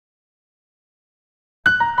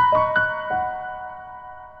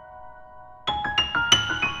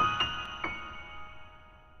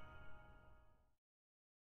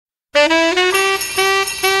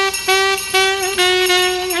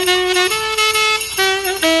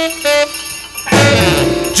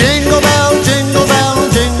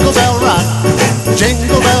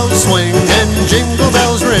jingle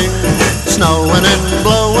bells ring, snowing and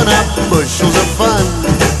blowing up bushels of fun.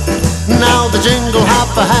 Now the jingle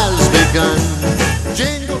hopper has begun.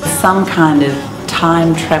 Some kind of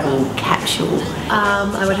time travel capsule.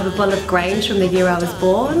 I would have a bowl of grains from the year I was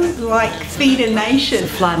born. Like feed a nation.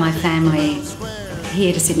 Fly my family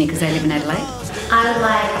here to Sydney because they live in Adelaide. I would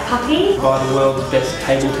like a puppy. Buy the world's best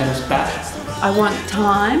table tennis bat. I want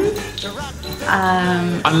time.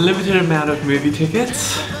 Unlimited amount of movie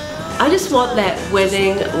tickets. I just want that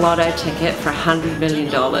winning lotto ticket for $100 million.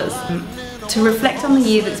 To reflect on the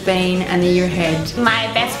year that's been and the year ahead.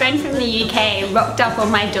 My best friend from the UK rocked up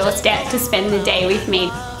on my doorstep to spend the day with me.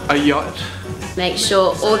 A yacht. Make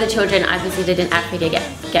sure all the children I visited in Africa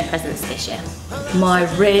get presents this year.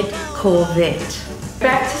 My red Corvette.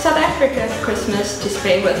 Back to South Africa for Christmas to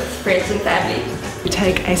spend with friends and family. We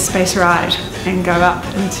take a space ride and go up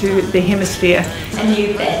into the hemisphere. A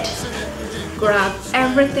new bed. Grab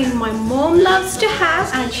everything my mom loves to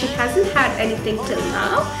have and she hasn't had anything till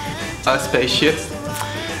now. A spaceship.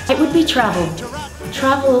 It would be travel.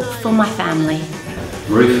 Travel for my family.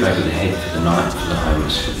 Roof over the head for the night for the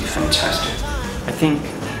homeless would be fantastic. I think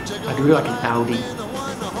I'd really like an Audi.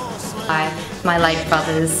 My late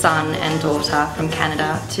brother's son and daughter from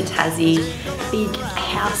Canada to Tassie. Big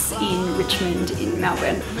house in Richmond in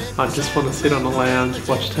Melbourne. I just want to sit on the lounge,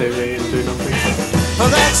 watch TV and do nothing. Oh,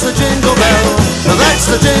 that's the jingle bell. Oh, that's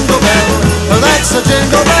the jingle bell. Oh, that's the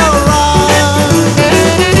jingle bell ride.